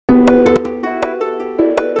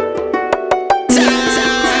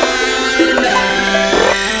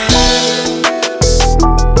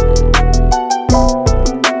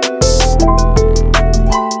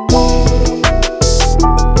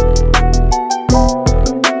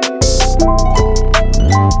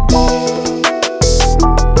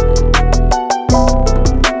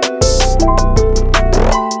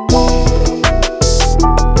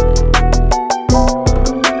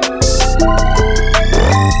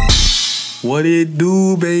What it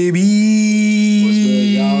do, baby? What's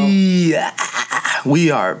good, y'all? Yeah.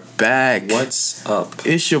 We are back. What's up?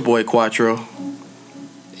 It's your boy Quattro.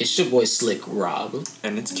 It's your boy Slick Rob.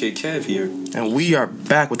 And it's Kid Kev here. And we are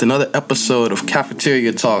back with another episode of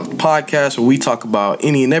Cafeteria Talk podcast, where we talk about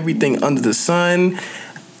any and everything under the sun,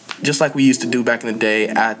 just like we used to do back in the day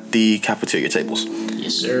at the cafeteria tables.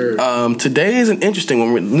 Yes, sir. Today is an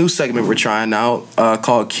interesting one. New segment we're trying out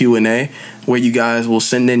called Q&A, where you guys will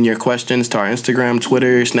send in your questions to our Instagram,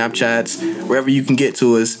 Twitter, Snapchats, wherever you can get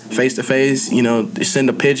to us face to face. You know, send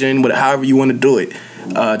a pigeon, however you want to do it.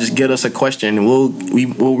 Just get us a question, and we'll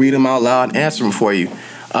read them out loud and answer them for you.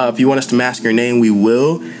 If you want us to mask your name, we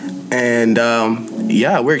will. And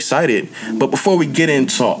yeah, we're excited. But before we get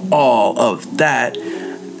into all of that,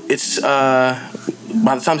 it's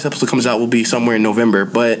by the time this episode comes out, will be somewhere in November.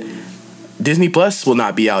 But Disney Plus will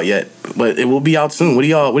not be out yet, but it will be out soon. What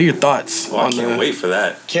are your thoughts? Well, I can't wait for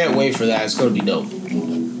that. Can't wait for that. It's gonna be dope.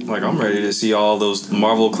 Like, I'm ready to see all those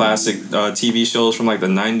Marvel classic TV shows from like the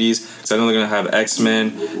 90s. So I know they're gonna have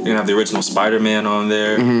X-Men. They're gonna have the original Spider-Man on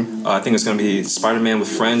there. Mm-hmm. I think it's gonna be Spider-Man with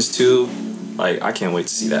friends too. Like, I can't wait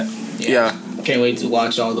to see that. Yeah. Can't wait to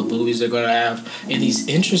watch all the movies they're gonna have and these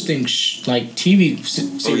interesting TV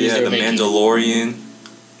series. Oh yeah, they're the making. Mandalorian.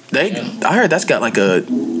 I heard that's got like a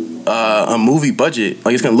movie budget.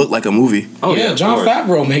 Like, it's gonna look like a movie. Oh yeah, John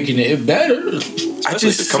Favreau making it. It better. Especially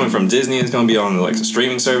if it's coming from Disney, it's gonna be on like a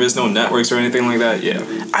streaming service, no networks or anything like that. Yeah.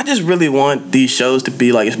 I just really want these shows to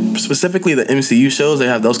be like, specifically the MCU shows. They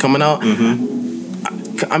have those coming out. Mm-hmm.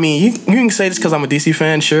 I mean, you can say this because I'm a DC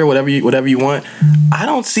fan. Sure, whatever you want. I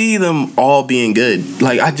don't see them all being good.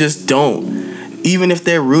 Like, I just don't. Even if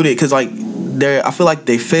they're rooted, because like I feel like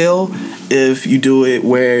they fail if you do it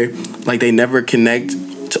where like they never connect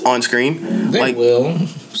to on screen. They like, will.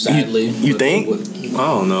 Sadly, you think? I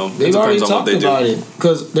don't know. They've already talked about it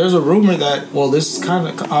because there's a rumor that this is kind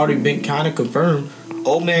of already been kind of confirmed.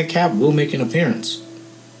 Old Man Cap will make an appearance.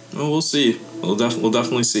 Oh, we'll see. We'll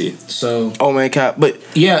definitely see. So, Old Man Cap, but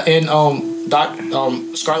yeah, and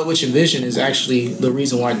Scarlet Witch and Vision is actually the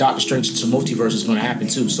reason why Doctor Strange into Multiverse is going to happen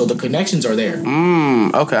too. So the connections are there.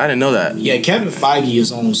 Okay, I didn't know that. Yeah, Kevin Feige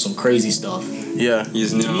is on some crazy stuff. Yeah,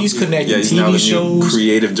 he's connecting he's now TV the shows, new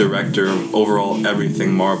creative director of overall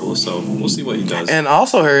everything Marvel. So we'll see what he does. and I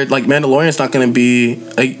also heard like Mandalorian's not going to be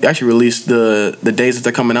actually released the days that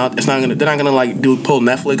they're coming out. They're not going to like pull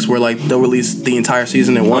Netflix where like they'll release the entire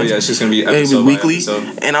season at once. Oh yeah, it's just going to be episode weekly, by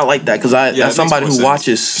episode. and I like that because as somebody who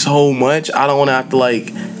watches so much, I don't want to have to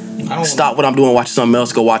like stop what I'm doing, watch something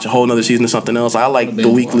else, go watch a whole nother season of something else. I like the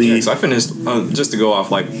weekly. Yeah, so I finished just to go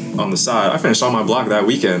off like on the side. I finished On My Block that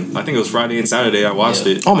weekend. I think it was Friday and Saturday. I watched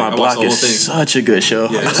it. On My Block is such a good show.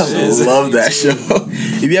 Yeah, I love that show.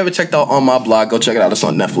 If you ever checked out On My Block, go check it out. It's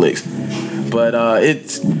on Netflix. But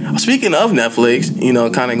it's speaking of Netflix, you know,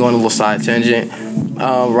 kind of going a little side tangent.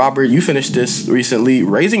 Robert, you finished this recently,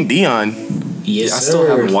 Raising Dion. Yes, I still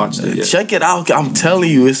haven't watched it yet. Check it out. I'm telling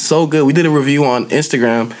you, it's so good. We did a review on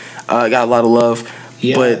Instagram. Got a lot of love.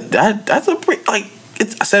 Yeah. But that's a pretty, like,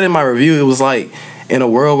 I said in my review, it was like, in a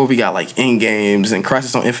world where we got like Endgames and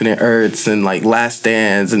Crisis on Infinite Earths and like Last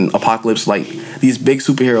Stands and Apocalypse, like these big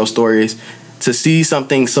superhero stories, to see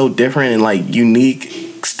something so different and like unique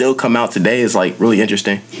still come out today is like really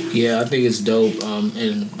interesting. Yeah, I think it's dope.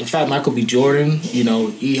 And the fact Michael B. Jordan, you know,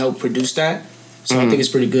 he helped produce that. So I think it's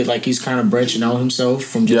pretty good. Like, he's kind of branching out himself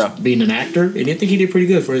from just being an actor. And I think he did pretty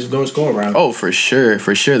good for his go around. Oh, for sure.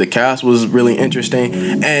 For sure. The cast was really interesting.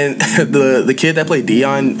 And the kid that played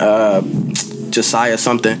Dion, Josiah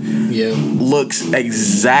something, looks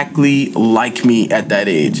exactly like me at that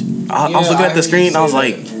age. I was looking at the screen and I was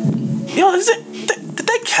like, yo, did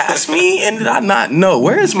they cast me? And did I not know?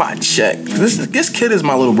 Where is my check? This kid is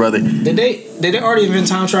my little brother. Did they already invent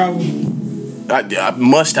time travel? I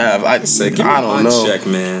must have. I don't know. Check,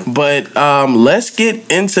 man. But let's get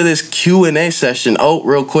into this Q&A session. Oh,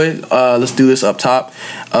 real quick, let's do this up top.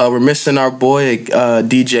 We're missing our boy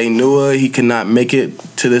DJ Nua. He could not make it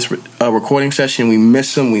to this recording session. We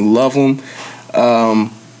miss him. We love him.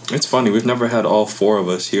 It's funny. We've never had all four of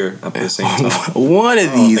us here at the same time. One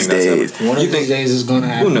of these days. One of these days is going to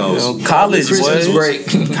happen. Who knows? You know, college, Christmas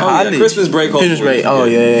break. College. Christmas break. Christmas break. Oh,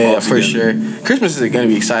 yeah, for sure. Christmas is going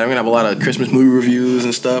to be exciting. We're going to have a lot of Christmas movie reviews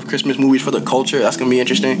and stuff. Christmas movies for the culture. That's going to be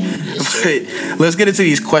interesting. But let's get into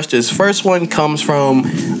these questions. First one comes from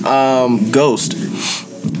Ghost.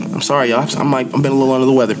 I'm sorry, y'all. I've been a little under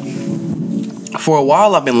the weather. For a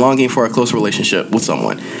while, I've been longing for a close relationship with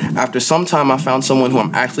someone. After some time, I found someone who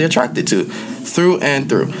I'm actually attracted to, through and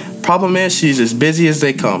through. Problem is, she's as busy as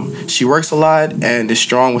they come. She works a lot and is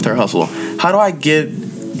strong with her hustle. How do I get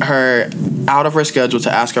her out of her schedule to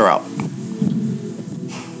ask her out?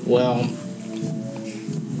 Well,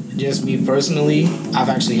 just me personally, I've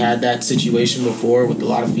actually had that situation before with a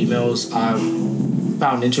lot of females I've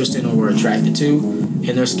found interesting or were attracted to,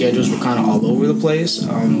 and their schedules were kind of all over the place.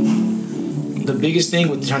 The biggest thing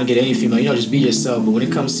with trying to get any female, just be yourself, but when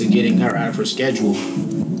it comes to getting her out of her schedule,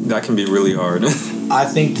 that can be really hard. I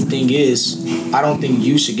think the thing is, I don't think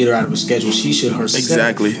you should get her out of her schedule. She should herself.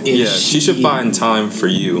 Exactly. She should find time for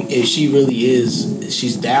you. If she really is,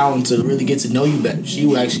 she's down to really get to know you better. She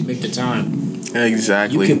will actually make the time.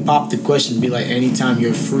 Exactly. You can pop the question and be like, anytime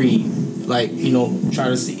you're free, like, try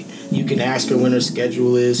to see. You can ask her when her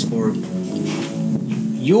schedule is, or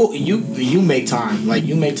you make time. Like,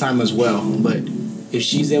 you make time as well. But if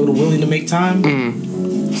she's willing to make time,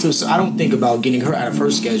 so I don't think about getting her out of her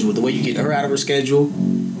schedule. The way you get her out of her schedule,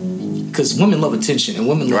 because women love attention and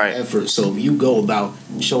women love effort. So if you go about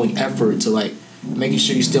showing effort to like making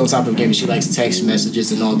sure you stay on top of the game, she likes text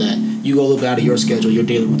messages and all that. You go a little bit out of your schedule, your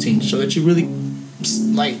daily routine, so that you really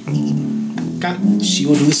like. She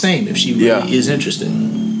will do the same if she really is interested.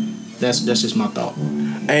 That's just my thought.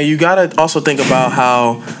 And you gotta also think about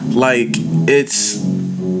how, like, it's,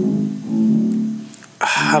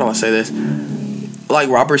 how do I say this? Like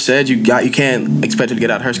Robert said, you can't expect her to get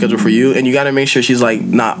out of her schedule for you, and you gotta make sure she's like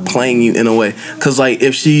not playing you in a way. Cause like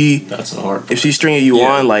if she's stringing you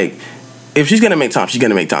on, like if she's gonna make time, she's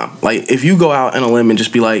gonna make time. Like if you go out on a limb and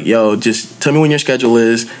just be like, yo, just tell me when your schedule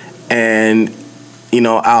is, and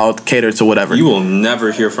I'll cater to whatever. You will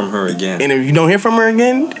never hear from her again. And if you don't hear from her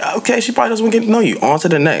again, okay, she probably doesn't get to know you. On to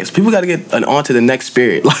the next. People got to get an on to the next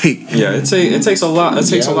spirit. Like, yeah, it takes a lot. It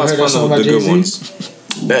takes a lot to find the good ones.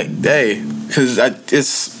 Hey, because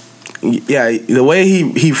the way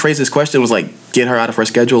he phrased his question was like, get her out of her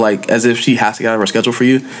schedule, like as if she has to get out of her schedule for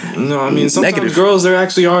you. No, I mean sometimes girls, they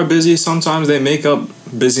actually are busy. Sometimes they make up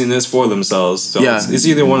busyness for themselves. So it's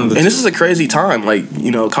either one of the two. And this is a crazy time. Like,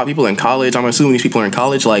 people in college. I'm assuming these people are in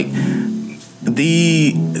college. Like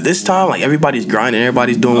this time, like everybody's grinding,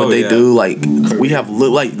 everybody's doing what they do. Like we have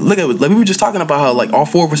look at we were just talking about how like all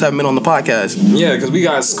four of us have been on the podcast. Yeah, because we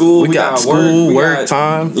got school, we got work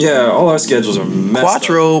time. Yeah, all our schedules are messed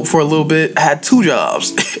Quattro up. for a little bit had 2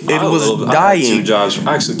 jobs. It was dying. I had 2 jobs.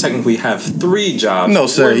 I actually technically have 3 jobs. No,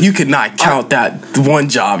 sir, you could not count that one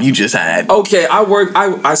job you just had. Okay,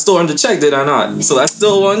 I still earned a check, did I not? So that's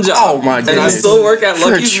still one job. Oh my goodness. And I still work at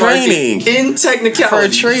Lucky's training. Market in technicality.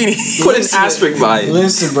 For training. Put an asterisk by it.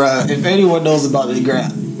 Listen, bro, if anyone knows about the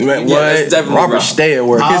ground, Robert stay at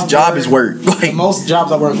work. His job is work. Like most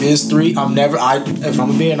jobs I work is 3. If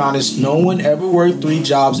I'm being honest, no one ever worked 3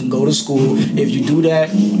 jobs and go to school. If you do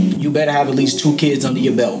that, you better have at least 2 kids under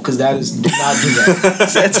your belt, because do not do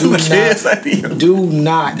that. Do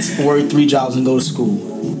not work 3 jobs and go to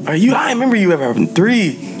school. I remember you ever having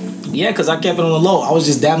 3. Yeah, because I kept it on the low. I was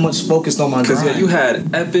just that much focused on my grind. Because you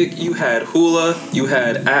had Epic, you had Hula, you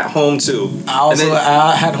had At Home too.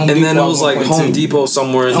 I had Home Depot. And then it was like Home Depot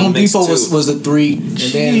somewhere in Home the mix Depot too. was the 3, and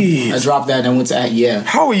then I dropped that and I went to At.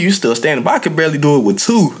 How are you still standing? But I could barely do it with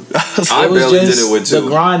 2. I barely did it with 2. The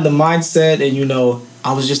grind, the mindset, and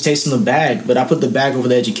I was just tasting the bag, but I put the bag over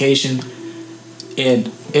the education, and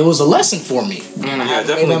it was a lesson for me. And I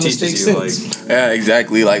haven't made that mistake since. Yeah,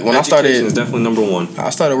 exactly. Like when education I started, is definitely number 1. I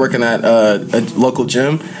started working at a local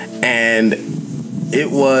gym, and it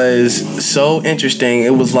was so interesting.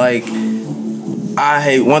 It was like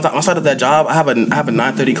one time I started that job. I have a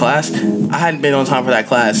 9:30 class. I hadn't been on time for that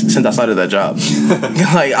class since I started that job.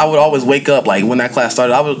 Like I would always wake up like when that class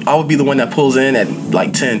started. I would be the one that pulls in at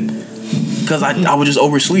like 10 because I would just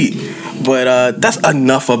oversleep. But that's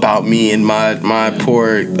enough about me and my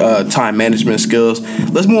poor time management skills.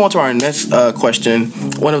 Let's move on to our next question.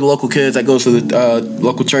 One of the local kids that goes to the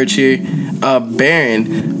local church here,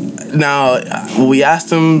 Baron. Now, when we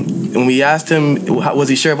asked him, was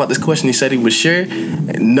he sure about this question? He said he was sure.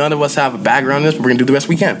 None of us have a background in this, but we're going to do the best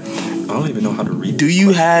we can. I don't even know how to read. Do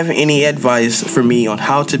you have any advice for me on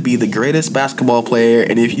how to be the greatest basketball player?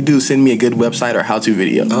 And if you do, send me a good website or how-to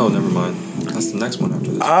video. Oh, never mind. That's the next one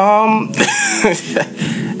after this.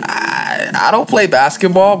 I don't play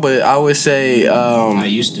basketball, but I would say I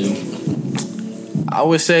used to. I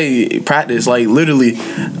would say practice. Like literally,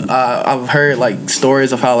 I've heard like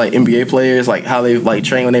stories of how like NBA players like how they like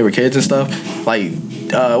train when they were kids and stuff. Like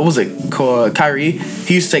what was it called? Kyrie.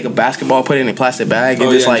 He used to take a basketball, put it in a plastic bag,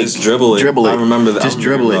 and just dribble it. Dribble it. I remember that. Just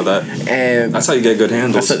dribble it. That. And that's how you get good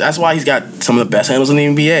handles. That's why he's got some of the best handles in the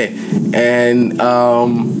NBA. And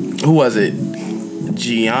who was it?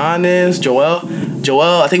 Joel.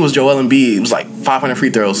 Joel, I think it was Joel Embiid. It was like 500 free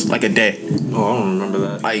throws like a day. Oh, I don't remember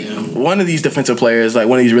that. Like one of these defensive players, like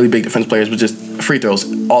one of these really big defensive players, was just free throws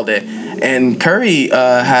all day. And Curry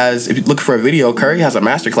has, if you look for a video, Curry has a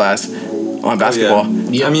masterclass on basketball.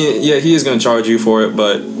 Yeah. I mean, yeah, he is going to charge you for it,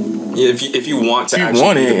 but if you want to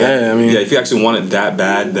actually if you actually want it that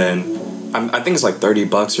bad, then I think it's like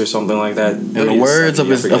 $30 or something like that. In the words of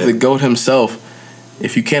the GOAT himself,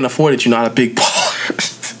 if you can't afford it, you're not a big baller.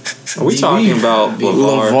 Are we talking about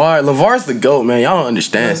LeVar? LeVar's the GOAT, man. Y'all don't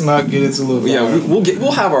understand. Let's not get into LeVar. Yeah,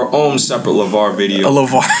 we'll have our own separate LeVar video. A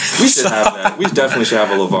LeVar. We should have that. We definitely should have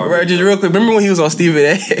a LeVar. Right, just real quick. Remember when he was on Stephen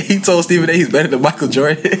A? He told Stephen A he's better than Michael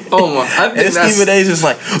Jordan. Oh my! I think and Stephen A's just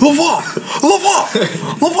like LeVar,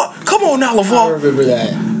 come on now, LeVar. I remember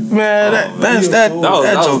that. Man, that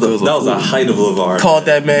was the height of LeVar. Called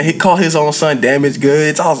that man. He called his own son damaged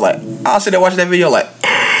goods. I was like, I was sitting there watching that video like,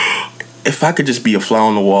 if I could just be a fly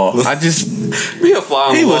on the wall, I just be a fly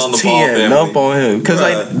on the wall. He was teeing up on him because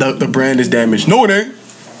like the brand is damaged. No, it ain't.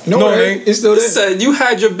 No, it ain't. It's still there. Said you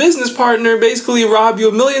had your business partner basically rob you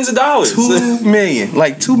of millions of dollars. $2 million,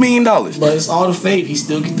 like $2 million. But it's all the fate. He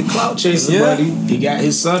still get the clout chasing, buddy. He got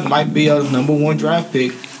his son might be a number 1 draft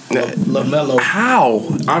pick. LaMelo. How?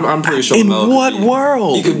 I'm pretty sure. In LaMelo what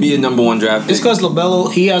world? He could be a number 1 draft pick. It's because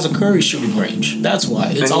LaMelo, he has a Curry shooting range. That's why.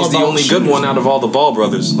 He's the only good one out of all the Ball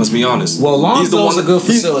brothers. Let's be honest. Well, Lonzo's a good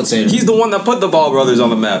facilitator. He's the one that put the Ball brothers on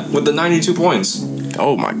the map with the 92 points.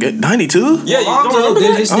 Oh my god, 92? Yeah, Lonzo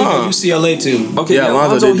did his thing at UCLA too. Okay, yeah,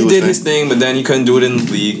 Lonzo did his thing, but then he couldn't do it in the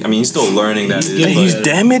league. I mean, he's still learning that. He's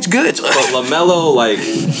damaged goods. But LaMelo, like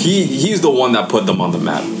he's the one that put them on the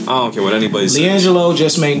map. I don't care what anybody says. LiAngelo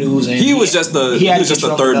just made news, and he was just the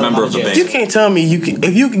third member of the band. You can't tell me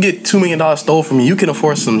if you can get $2 million stole from you can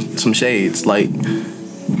afford some shades like.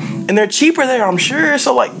 And they're cheaper there, I'm sure.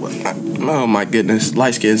 So, like, oh my goodness,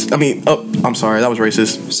 light skins. I mean, I'm sorry, that was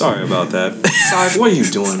racist. Sorry about that. Sai, what are you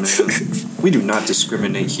doing, man? We do not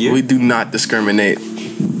discriminate here. We do not discriminate.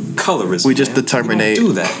 Colorism. We just determinate. We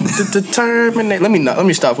don't do that. Determinate. Let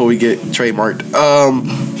me stop before we get trademarked.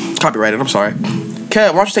 Copyrighted. I'm sorry.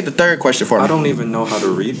 Kev, why don't you take the third question for me? I don't even know how to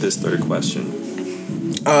read this third question.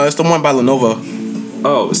 It's the one by Lenovo.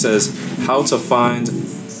 Oh, it says how to find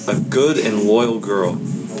a good and loyal girl.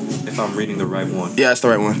 If I'm reading the right one. Yeah, it's the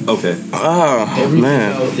right one. Okay. Oh, every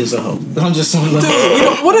man. female is a hoe. I'm just Dude,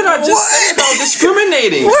 what did I just say about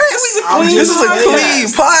discriminating? What? This is a clean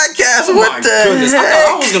podcast. Oh what the goodness. heck? I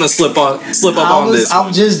thought I was gonna slip up on this.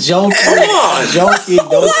 I'm just joking. Come on. Joking.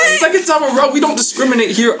 Second time in a row, we don't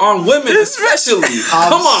discriminate here on women, especially.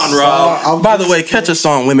 Come on, Rob. By the way, catch us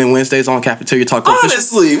on Women Wednesdays on Cafeteria Talk.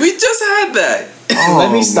 Honestly, we just had that.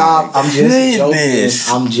 Let me stop. I'm just joking.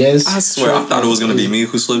 I swear, I thought it was gonna be me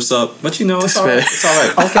who slips up, but it's alright. It's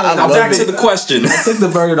alright. Okay, now back to the question. I took the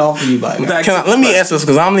burden off of you, by let me answer this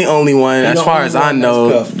because I'm the only one, as far as I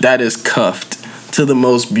know, that is cuffed to the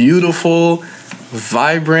most beautiful,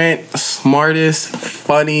 vibrant, smartest,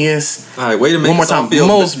 funniest. All right, wait a minute. One more time.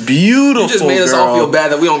 Most beautiful. You just made us all feel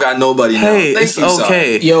bad that we don't got nobody now. Hey, it's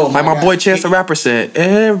okay. Yo, like my boy Chance the Rapper said,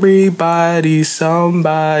 everybody's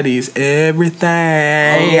somebody's everything.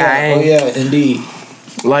 Oh yeah, indeed.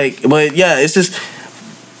 Like, but yeah, it's just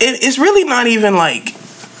it's really not even like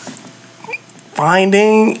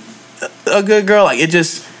finding a good girl. Like it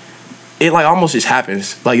like almost just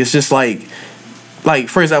happens. Like it's just like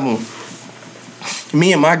for example,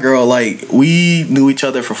 me and my girl, like, we knew each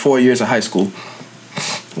other for 4 years in high school.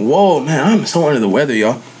 Whoa, man, I'm so under the weather,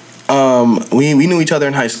 y'all. We knew each other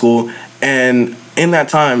in high school, and in that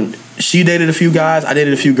time, she dated a few guys, I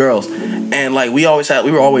dated a few girls, and like we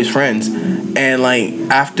were always friends. And like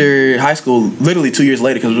after high school, literally 2 years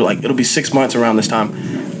later, because it'll be 6 months around this time,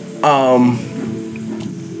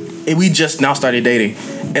 we just now started dating,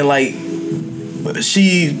 and like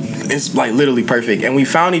she is like literally perfect, and we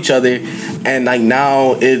found each other, and like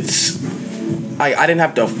now it's like I didn't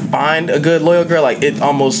have to find a good loyal girl. Like it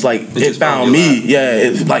almost like it found me. Yeah,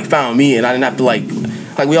 it like found me, and I didn't have to like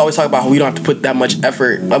we always talk about how we don't have to put that much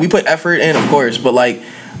effort. Like we put effort in, of course, but like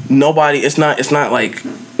nobody. It's not like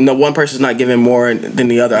no one person's not giving more than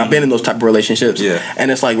the other. I've been in those type of relationships, and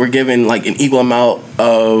it's like we're giving like an equal amount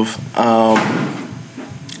of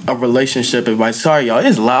a relationship advice. Sorry, y'all,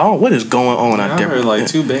 it's loud. What is going on out there? I heard like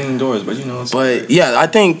 2 banging doors, but it's but yeah, I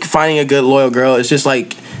think finding a good loyal girl is just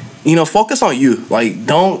like, focus on you. Like,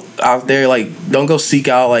 don't out there don't go seek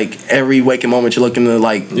out like every waking moment you're looking to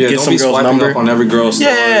like get some girl's number up on every girl's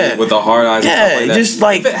story with the hard eyes. Yeah, and stuff like that. Just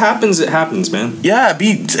like if it happens, it happens, man. Yeah,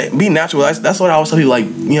 be natural. That's what I always tell people. Like,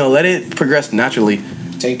 let it progress naturally.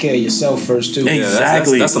 take care of yourself first too.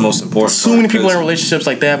 Exactly. That's the most important. So many people in relationships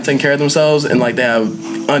like they haven't taken care of themselves, and like they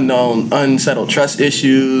have unsettled trust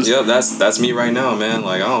issues. Yeah, that's me right now, man.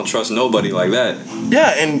 Like I don't trust nobody like that.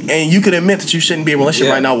 Yeah, and you could admit that you shouldn't be in a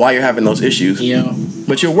relationship right now while you're having those issues. Yeah.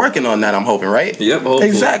 But you're working on that, I'm hoping, right? Yep, hopefully.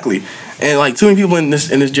 Exactly. And like too many people in this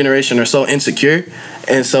generation are so insecure,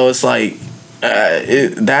 and so it's like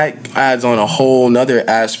that adds on a whole nother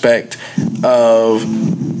aspect of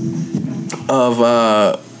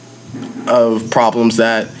problems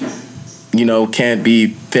that can't be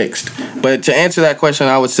fixed. But to answer that question,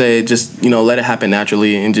 I would say just let it happen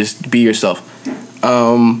naturally and just be yourself.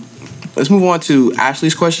 Let's move on to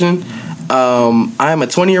Ashley's question. I am a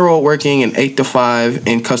 20-year-old working an 8 to 5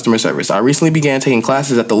 in customer service. I recently began taking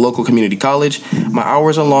classes at the local community college. My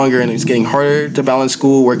hours are longer and it's getting harder to balance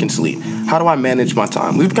school, work, and sleep. How do I manage my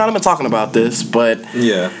time? We've kind of been talking about this, but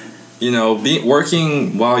yeah,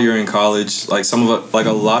 working while you're in college, like a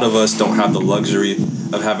lot of us don't have the luxury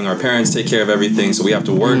of having our parents take care of everything, so we have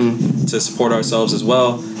to work to support ourselves as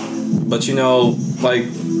well. But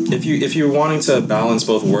if you're wanting to balance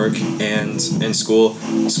both work and school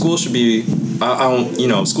should be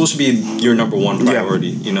school should be your number one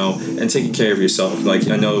priority, and taking care of yourself. Like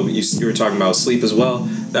I know you were talking about sleep as well.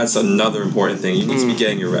 That's another important thing. You need to be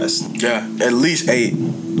getting your rest. Yeah, at least 8,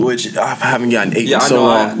 which I haven't gotten 8 in so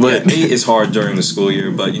long. But 8 is hard during the school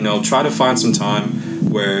year, but try to find some time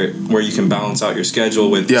where you can balance out your schedule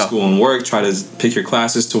with school and work. Try to pick your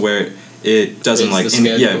classes to where it doesn't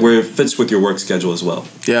where it fits with your work schedule as well.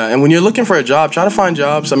 Yeah, and when you're looking for a job, try to find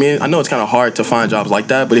jobs. I mean, I know it's kind of hard to find jobs like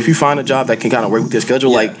that, but if you find a job that can kind of work with your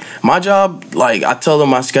schedule, like my job, like I tell them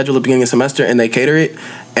my schedule at the beginning of the semester and they cater it,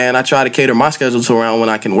 and I try to cater my schedule to around when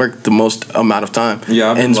I can work the most amount of time.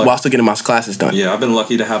 Yeah, and while still getting my classes done. Yeah, I've been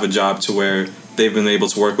lucky to have a job to where they've been able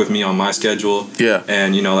to work with me on my schedule. Yeah,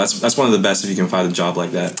 and that's one of the best if you can find a job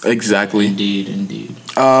like that. Exactly. Indeed.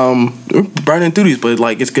 We're burning through these, but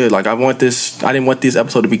like it's good. Like I didn't want this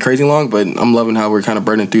episode to be crazy long, but I'm loving how we're kind of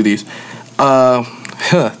burning through these.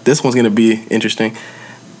 This one's gonna be interesting.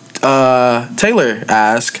 Taylor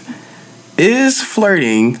asks, "Is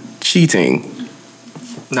flirting cheating?"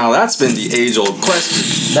 Now that's been the age-old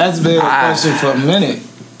question. That's been a question for a minute.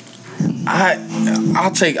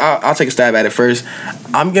 I'll take a stab at it first.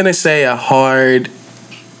 I'm gonna say a hard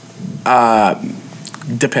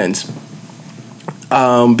depends.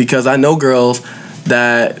 Because I know girls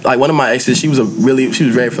that, like one of my exes, she was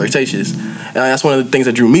very flirtatious, and that's one of the things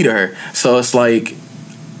that drew me to her. So it's like,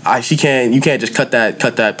 you can't just cut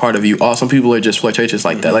that part of you off. Some people are just flirtatious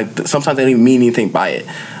like that. Like sometimes they don't even mean anything by it,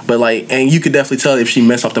 but and you could definitely tell if she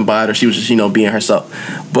meant something by it or she was just being herself.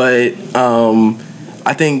 But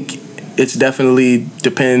I think it's definitely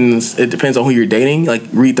depends. It depends on who you're dating. Like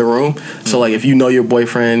read the room. So like if you know your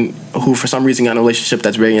boyfriend who for some reason got in a relationship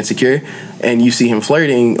that's very insecure, and you see him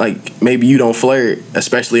flirting, like maybe you don't flirt,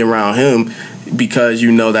 especially around him, because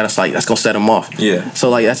you know that it's like that's gonna set him off. Yeah. So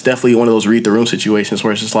like that's definitely one of those read the room situations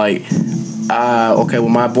where it's just like, okay, well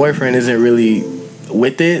my boyfriend isn't really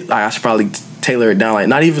with it. Like I should probably tailor it down. Like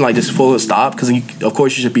not even like just full stop, because of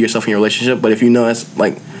course you should be yourself in your relationship. But if you know that's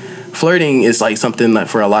like flirting is like something that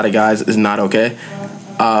for a lot of guys is not okay.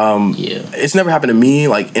 It's never happened to me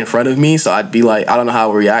like in front of me, so I'd be like, I don't know how I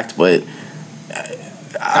would react, but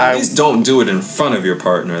at least don't do it in front of your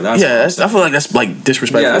partner. I feel like that's like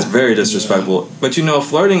disrespectful. Yeah, that's very disrespectful. But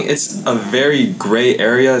flirting, it's a very gray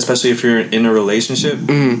area, especially if you're in a relationship.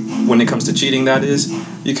 When it comes to cheating, that is,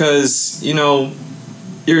 because you're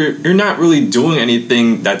not really doing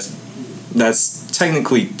anything that's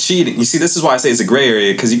technically cheating. You see, this is why I say it's a gray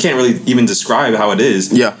area, because you can't really even describe how it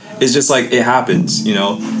is. Yeah. It's just like it happens,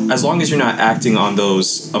 as long as you're not acting on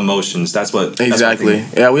those emotions. That's what exactly.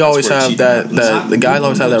 We always have that the guys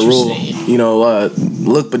always have that rule,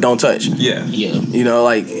 look but don't touch. Yeah.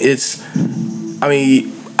 Like it's, I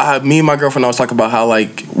mean, me and my girlfriend always talk about how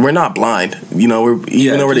like we're not blind. Even though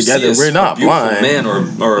we're together, we're not blind. Man or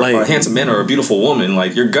like, a handsome man or a beautiful woman,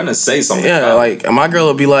 like you're gonna say something. Yeah, like my girl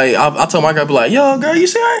will be like, I'll tell my girl, be like, yo, girl, you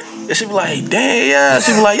see her? And she'll be like, dang, yeah.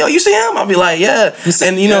 She'll be like, yo, you see him? I'll be like, yeah.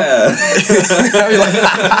 And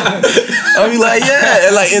I'll be like, yeah.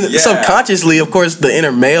 And like subconsciously, of course, the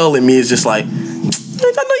inner male in me is just like, I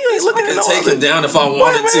know you ain't looking at no take him down if I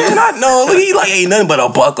wanted to. I know. Look, he like ain't nothing but a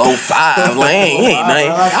 $105. Like he ain't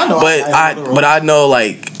nothing. But I know,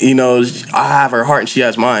 like, I have her heart and she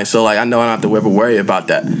has mine. So like I know I don't have to ever worry about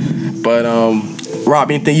that. But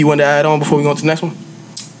Rob, anything you want to add on before we go on to the next one?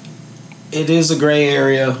 It is a gray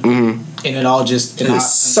area, and it all just it is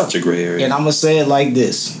such a gray area. And I'm gonna say it like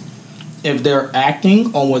this: if they're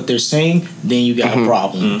acting on what they're saying, then you got a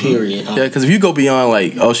problem. Period. Yeah, because if you go beyond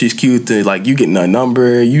like, oh, she's cute, to like you getting a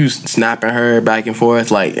number, you snapping her back and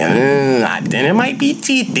forth, like, then it might be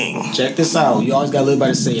cheating. Check this out. You always got to live by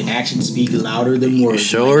the saying, actions speak louder than words.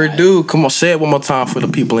 Sure do. Come on, say it one more time for the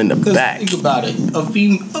people in the back. Think about it. A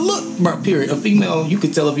female, period. A female, you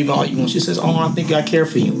could tell a female all you want. She says, "Oh, I think I care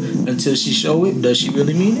for you." Until she show it, does she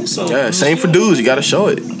really mean it? So yeah, same for dudes. You got to show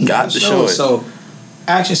it. Got to show it. So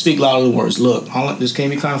actions speak louder than words. Look, this can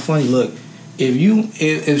be kind of funny. Look,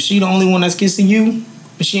 if she the only one that's kissing you,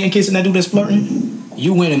 and she ain't kissing that dude that's flirting,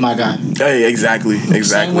 you winning, my guy. Hey, exactly.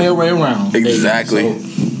 Same way around. Exactly.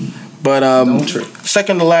 So, but don't trip.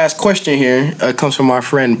 second to last question here comes from our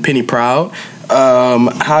friend Penny Proud.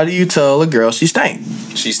 How do you tell a girl she stank?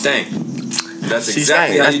 She stank. That's She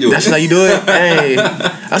exactly stank. how you do it. That's how you do it. Hey,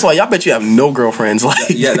 that's why y'all bet you have no girlfriends. Like,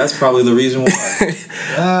 Yeah, that's probably the reason why.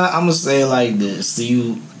 I'm gonna say it like this.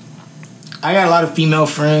 I got a lot of female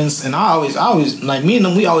friends, and I always like me and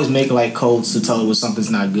them. We always make like codes to tell her when something's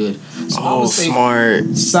not good. So I would say, smart.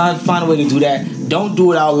 Find a way to do that. Don't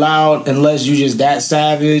do it out loud unless you just that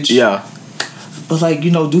savage. Yeah. But like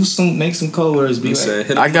make some code words. Be like,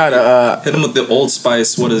 Hit I got hit him with the Old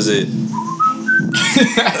Spice. What is it? Hit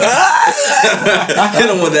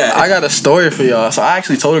him with that. I got a story for y'all. So I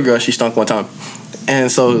actually told a girl she stunk one time.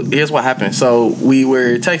 And so here's what happened. So we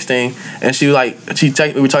were texting, and we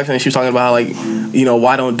were texting, and she was talking about how, like, you know,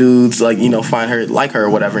 why don't dudes like, you know, find her, like her or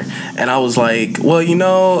whatever. And I was like, well, you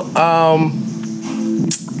know, I'm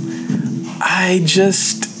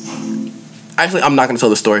not gonna tell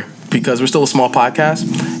the story because we're still a small podcast,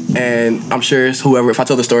 and I'm sure it's whoever. If I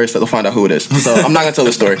tell the story, they'll find out who it is. So I'm not gonna tell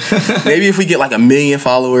the story. Maybe if we get like 1 million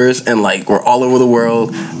followers and like we're all over the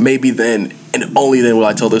world, maybe then and only then will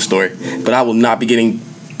I tell this story. But I will not be getting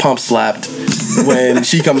pump slapped when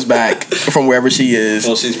she comes back from wherever she is.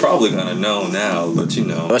 Well, she's probably gonna know now, but you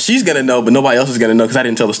know. Well, she's gonna know, but nobody else is gonna know because I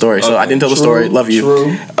didn't tell the story. So I didn't tell the story. Love you.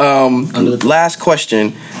 True. Last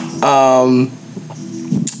question.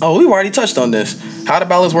 We've already touched on this. How to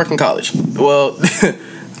balance work and college? Well,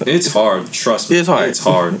 it's hard. Trust me. It's hard. It's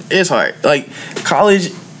hard. It's hard. Like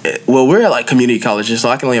college. Well, we're at like community colleges, so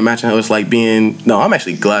I can only imagine how it's like being. No, I'm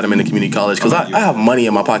actually glad I'm in a community college because I have money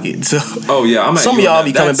in my pocket. So some of y'all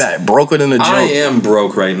be coming back broker than a joke. I am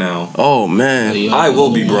broke right now. Oh man, I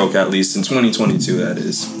will be broke at least in 2022. That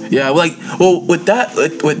is. Yeah, with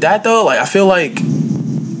that though, like I feel like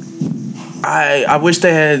I wish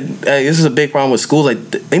they had. This is a big problem with schools. Like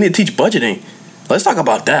they need to teach budgeting. Let's talk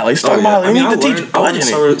about that. Let's talk about. We need to teach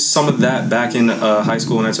budgeting. I learned some of that back in high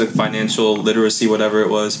school when I took financial literacy, whatever it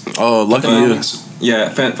was. Oh, lucky you. Yeah,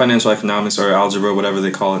 financial economics or algebra, whatever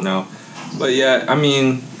they call it now. But yeah, I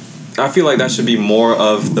mean, I feel like that should be more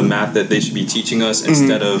of the math that they should be teaching us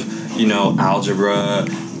instead of algebra.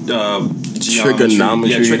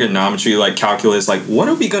 Trigonometry, like calculus. Like, what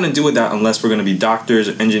are we gonna do with that unless we're gonna be doctors,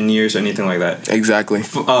 engineers, or anything like that? Exactly.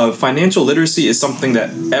 Financial literacy is something that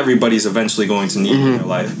everybody's eventually going to need in their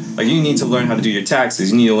life. Like, you need to learn how to do your taxes.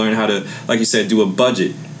 You need to learn how to, like you said, do a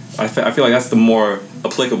budget. I feel like that's the more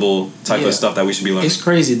applicable type of stuff that we should be learning. It's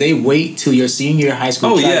crazy. They wait till your senior year of high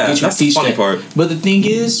school. To get you that's the funny part. But the thing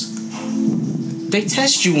is, they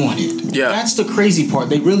test you on it. Yeah, that's the crazy part.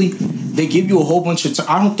 They give you a whole bunch of.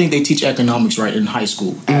 I don't think they teach economics right in high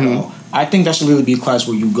school at all. I think that should really be a class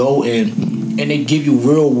where you go in and they give you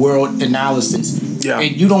real world analysis. Yeah,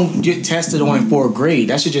 and you don't get tested on it for a grade.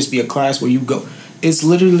 That should just be a class where you go. It's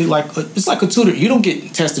literally like a tutor. You don't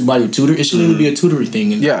get tested by your tutor. It should literally be a tutoring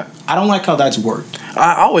thing. And yeah, I don't like how that's wored.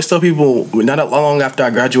 I always tell people not that long after I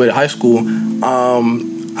graduated high school,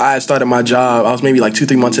 I started my job. I was maybe like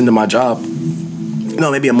 2-3 months into my job.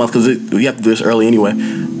 No, maybe a month because we have to do this early anyway.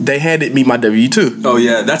 They handed me my W-2. Oh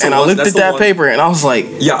yeah, that's and I looked at that paper and I was like,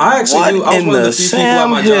 yeah, I actually knew. I was one of the few people at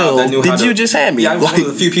my job that knew how to. Did you just hand me? Yeah, I was one of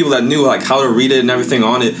the few people that knew like how to read it and everything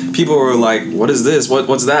on it. People were like, "What is this?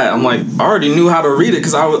 What's that?" I'm like, I already knew how to read it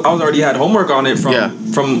because I already had homework on it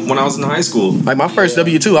from when I was in high school. Like my first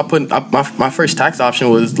W-2, I put my first tax option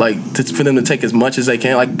was like for them to take as much as they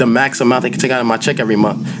can, like the max amount they can take out of my check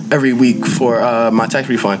every week for my tax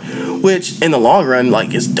refund. Which in the long run,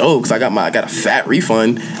 like, it's dope because I got a fat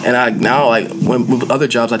refund, and I now like when with other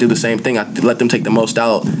jobs I do the same thing. I let them take the most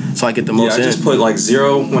out, so I get the most. Yeah, I just put like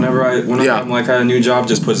 0 whenever I'm like at a new job.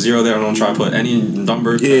 Just put 0 there. I don't try to put any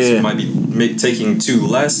number because it might be taking too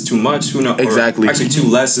less, too much. Who knows? Exactly. Actually, too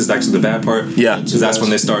less is actually the bad part. Yeah, because that's when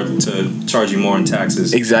they start to charge you more in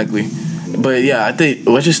taxes. Exactly. But yeah, I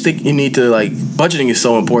just think you need to like budgeting is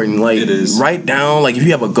so important. Like, It is. write down, like, if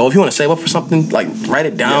you have a goal, if you want to save up for something, like, write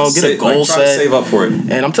it down, Yeah, get a goal try to set. save up for it.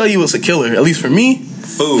 And I'm telling you, it's a killer. At least for me,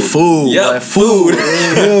 Food. food. Yep, Like, food.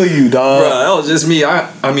 Kill you, dog. Bruh, that was just me. I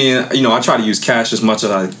mean, you know, I try to use cash as much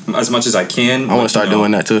as I can. I want to start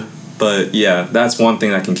doing that too. But yeah, that's one thing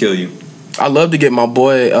that can kill you. I love to get my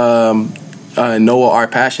boy Noah R.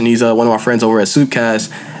 Passion. He's one of my friends over at Soupcast.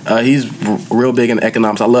 He's real big in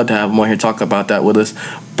economics. I love to have him on here talk about that with us.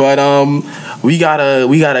 But we gotta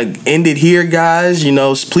end it here, guys. You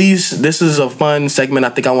know, please. This is a fun segment. I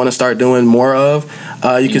think I want to start doing more of.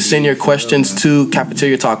 You can send your questions to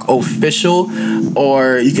Cafeteria Talk Official,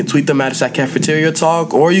 or you can tweet them at us at Cafeteria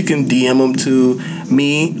Talk, or you can DM them to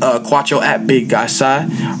me, Quattro at Big Guy Sci.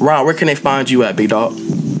 Ron, where can they find you at, Big Dog?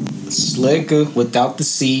 Slick without the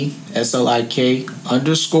C, SLIK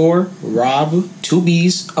 _ Rob 2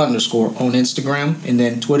 B's _ on Instagram, and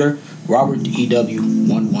then Twitter, Robert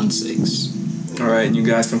EW116. All right, and you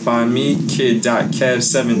guys can find me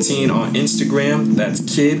kid.kev17 on Instagram. That's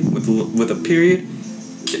kid with a period.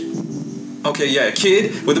 Okay, yeah,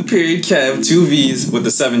 kid with a period, Kev, 2 V's with the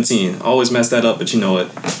 17. Always mess that up, but you know what?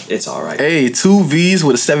 It's all right. Hey, 2 V's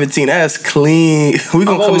with a 17. That's clean. We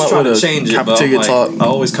gonna come up with a Cafeteria Talk. I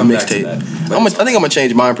always come back to that. I think I'm gonna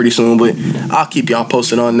change mine pretty soon, but I'll keep y'all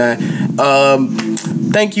posted on that.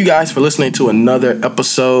 Thank you guys for listening to another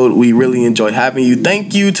episode. We really enjoyed having you.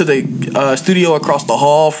 Thank you to the studio across the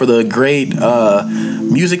hall for the great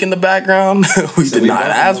music in the background. we did not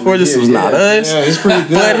ask for this. It was not us. Yeah, it's pretty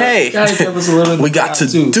good. But hey, we got to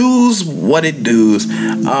do's what it do's.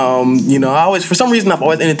 You know, for some reason, I've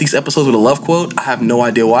always ended these episodes with a love quote. I have no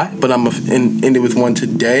idea why, but I'm end it with one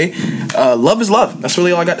today. Love is love. That's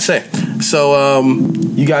really all I got to say. So,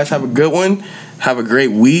 you guys have a good one. Have a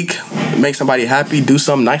great week. Make somebody happy. Do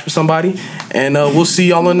something nice for somebody. And we'll see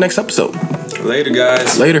y'all on the next episode. Later,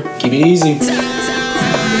 guys. Later. Keep it easy.